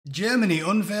Germany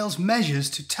unveils measures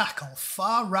to tackle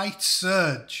far-right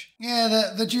surge.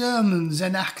 Yeah, the Germans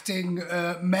enacting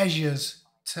measures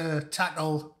to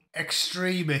tackle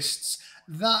extremists.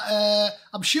 That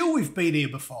I'm sure we've been here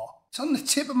before. It's on the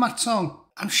tip of my tongue.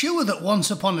 I'm sure that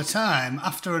once upon a time,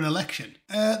 after an election,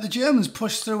 the Germans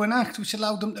pushed through an act which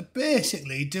allowed them to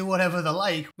basically do whatever they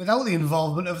like without the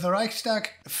involvement of the Reichstag,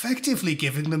 effectively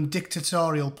giving them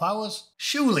dictatorial powers.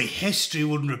 Surely history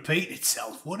wouldn't repeat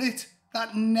itself, would it?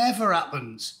 That never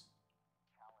happens.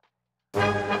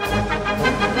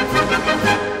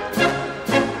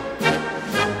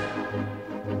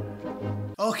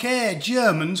 Okay,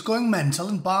 Germans going mental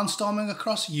and barnstorming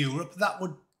across Europe, that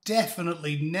would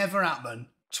definitely never happen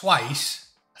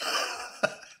twice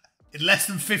in less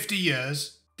than 50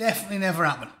 years. Definitely never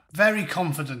happen. Very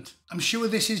confident. I'm sure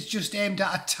this is just aimed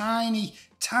at a tiny,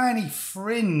 tiny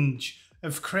fringe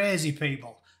of crazy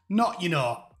people. Not,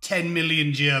 10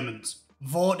 million Germans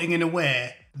voting in a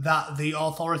way that the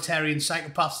authoritarian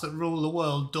psychopaths that rule the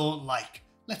world don't like.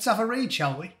 Let's have a read,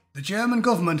 shall we? The German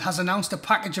government has announced a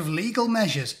package of legal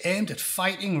measures aimed at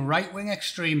fighting right-wing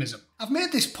extremism. I've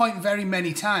made this point very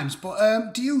many times,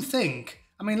 but do you think,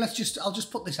 I'll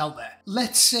just put this out there.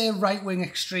 Let's say right-wing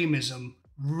extremism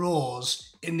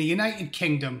rose in the United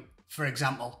Kingdom, for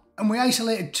example, and we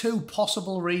isolated two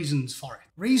possible reasons for it.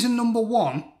 Reason number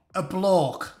one, a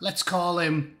bloke, let's call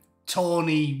him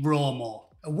Tony Romo.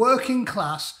 A working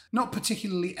class, not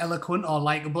particularly eloquent or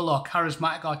likeable or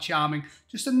charismatic or charming,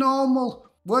 just a normal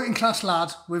working class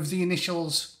lad with the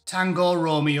initials Tango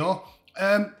Romeo.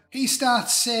 He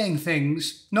starts saying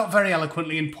things not very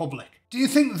eloquently in public. Do you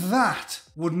think that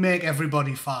would make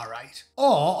everybody far right?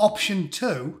 Or option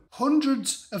two,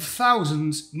 hundreds of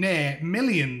thousands, nay,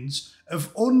 millions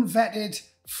of unvetted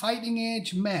fighting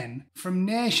age men from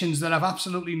nations that have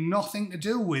absolutely nothing to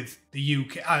do with the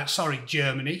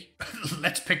Germany.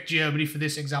 Let's pick Germany for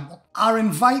this example. Are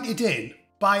invited in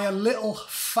by a little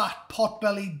fat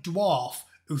pot-bellied dwarf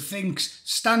who thinks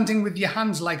standing with your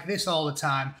hands like this all the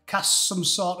time casts some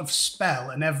sort of spell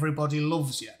and everybody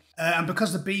loves you. And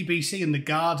because the BBC and the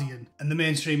Guardian and the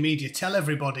mainstream media tell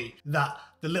everybody that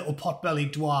the little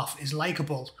pot-bellied dwarf is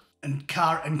likeable and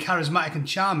charismatic and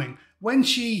charming, when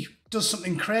she does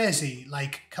something crazy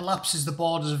like collapses the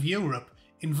borders of Europe,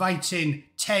 invites in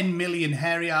 10 million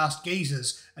hairy-arsed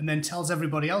geezers and then tells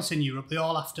everybody else in Europe they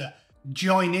all have to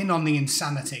join in on the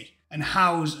insanity and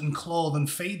house and clothe and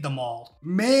feed them all.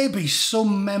 Maybe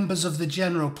some members of the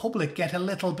general public get a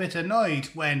little bit annoyed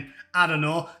when,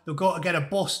 they'll go to get a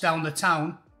bus down the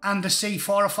town and they see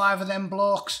 4 or 5 of them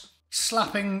blokes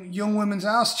slapping young women's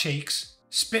arse cheeks,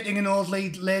 spitting in old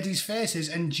ladies' faces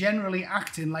and generally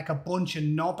acting like a bunch of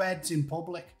knobheads in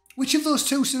public. Which of those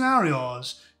two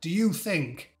scenarios do you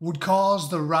think would cause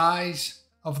the rise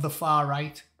of the far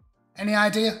right? Any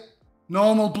idea?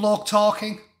 Normal bloke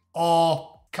talking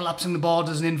or collapsing the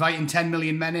borders and inviting 10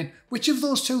 million men in? Which of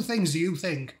those two things do you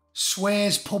think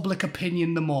sways public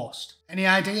opinion the most? Any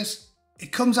ideas?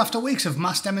 It comes after weeks of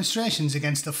mass demonstrations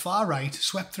against the far right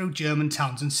swept through German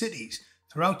towns and cities.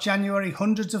 Throughout January,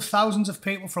 hundreds of thousands of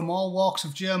people from all walks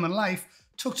of German life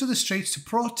took to the streets to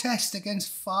protest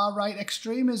against far-right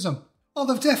extremism. Well,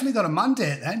 they've definitely got a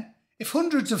mandate then. If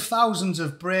hundreds of thousands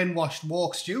of brainwashed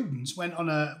woke students went on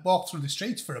a walk through the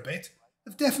streets for a bit,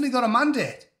 they've definitely got a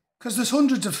mandate. Because there's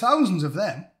hundreds of thousands of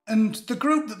them. And the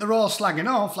group that they're all slagging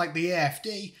off, like the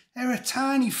AfD, they're a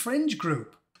tiny fringe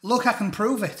group. Look, I can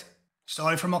prove it.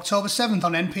 Story from October 7th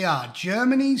on NPR.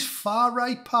 Germany's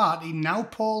far-right party now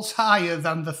polls higher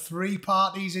than the 3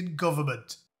 parties in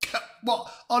government.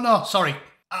 What? Oh no, sorry.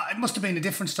 It must have been a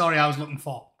different story I was looking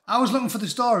for. I was looking for the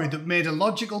story that made a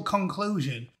logical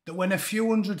conclusion that when a few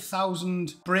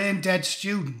 100,000 brain-dead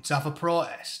students have a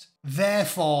protest,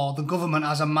 therefore the government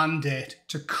has a mandate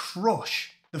to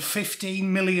crush the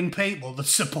 15 million people that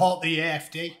support the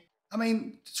AfD.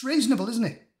 It's reasonable, isn't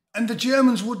it? And the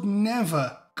Germans would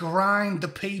never grind the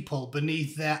people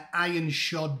beneath their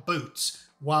iron-shod boots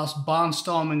whilst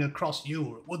barnstorming across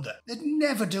Europe, would they? They'd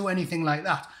never do anything like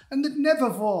that. And they'd never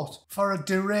vote for a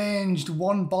deranged,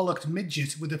 one-bollocked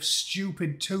midget with a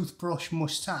stupid toothbrush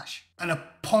moustache and a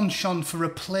penchant for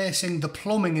replacing the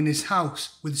plumbing in his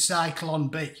house with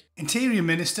Zyklon B. Interior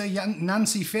Minister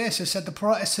Nancy Faeser said the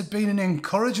protests had been an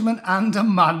encouragement and a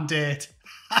mandate.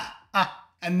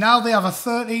 And now they have a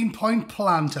 13-point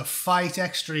plan to fight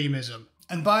extremism.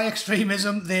 And by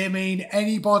extremism, they mean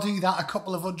anybody that a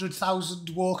couple of 100,000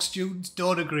 woke students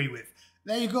don't agree with.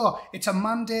 There you go. It's a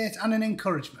mandate and an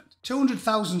encouragement.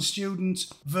 200,000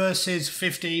 students versus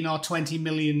 15 or 20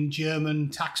 million German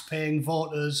tax-paying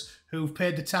voters who've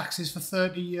paid the taxes for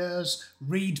 30 years,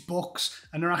 read books,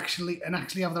 and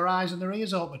actually have their eyes and their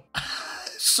ears open.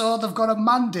 So they've got a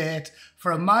mandate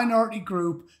for a minority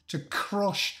group to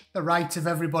crush the rights of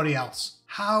everybody else.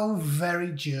 How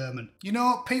very German. You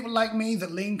know, people like me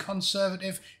that lean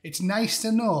conservative, it's nice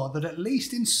to know that at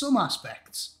least in some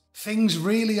aspects, things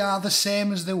really are the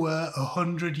same as they were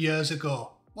 100 years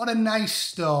ago. What a nice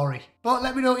story. But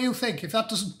let me know what you think. If that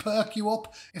doesn't perk you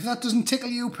up, if that doesn't tickle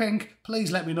you pink, please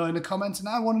let me know in the comments, and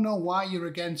I want to know why you're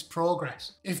against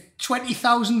progress. If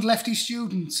 20,000 lefty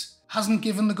students hasn't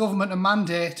given the government a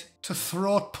mandate to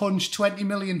throat punch 20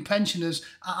 million pensioners,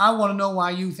 I want to know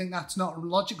why you think that's not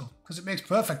logical, because it makes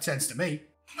perfect sense to me.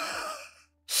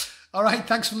 All right,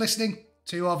 thanks for listening.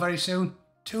 See you all very soon.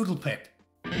 Toodle pip.